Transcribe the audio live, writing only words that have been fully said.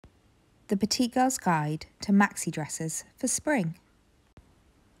the Petite Girl's Guide to Maxi Dresses for Spring.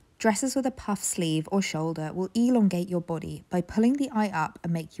 Dresses with a puff sleeve or shoulder will elongate your body by pulling the eye up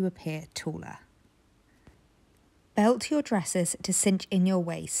and make you appear taller. Belt your dresses to cinch in your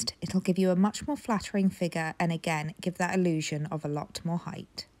waist. It'll give you a much more flattering figure and again give that illusion of a lot more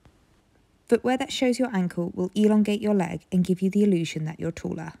height. Footwear that shows your ankle will elongate your leg and give you the illusion that you're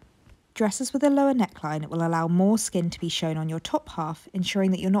taller. Dresses with a lower neckline will allow more skin to be shown on your top half,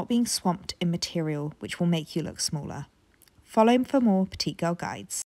 ensuring that you're not being swamped in material, which will make you look smaller. Follow for more Petite Girl guides.